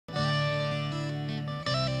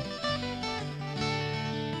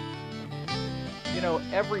You know,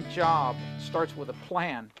 every job starts with a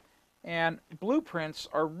plan, and blueprints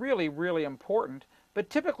are really, really important, but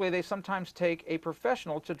typically they sometimes take a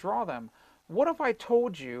professional to draw them. What if I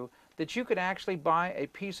told you that you could actually buy a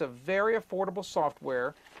piece of very affordable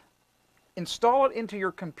software, install it into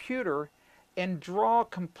your computer, and draw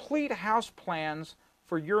complete house plans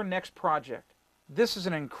for your next project? This is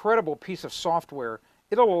an incredible piece of software.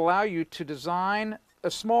 It'll allow you to design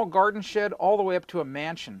a small garden shed all the way up to a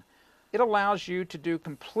mansion. It allows you to do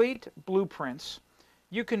complete blueprints.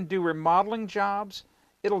 You can do remodeling jobs.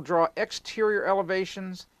 It'll draw exterior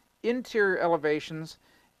elevations, interior elevations.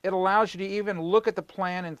 It allows you to even look at the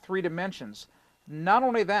plan in 3 dimensions. Not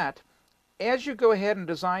only that, as you go ahead and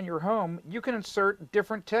design your home, you can insert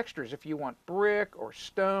different textures if you want brick or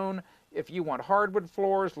stone, if you want hardwood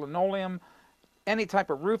floors, linoleum, any type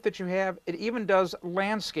of roof that you have. It even does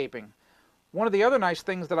landscaping. One of the other nice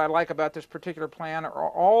things that I like about this particular plan are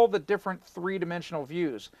all the different 3-dimensional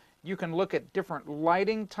views. You can look at different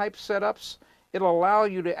lighting type setups. It'll allow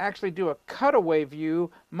you to actually do a cutaway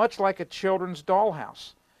view, much like a children's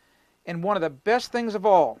dollhouse. And one of the best things of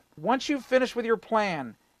all, once you've finished with your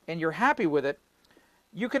plan and you're happy with it,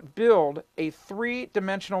 you could build a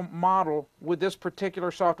 3-dimensional model with this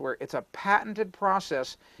particular software. It's a patented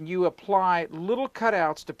process. You apply little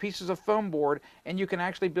cutouts to pieces of foam board, and you can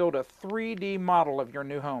actually build a 3D model of your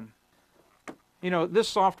new home. You know, this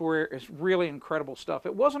software is really incredible stuff.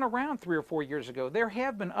 It wasn't around 3 or 4 years ago. There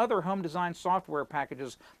have been other home design software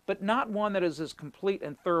packages, but not one that is as complete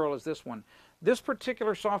and thorough as this one. This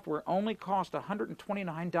particular software only cost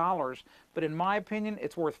 $129, but in my opinion,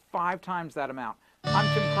 it's worth 5 times that amount. I'm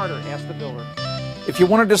Tim Carter, Ask the Builder. If you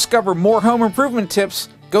want to discover more home improvement tips,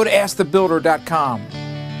 go to AskTheBuilder.com.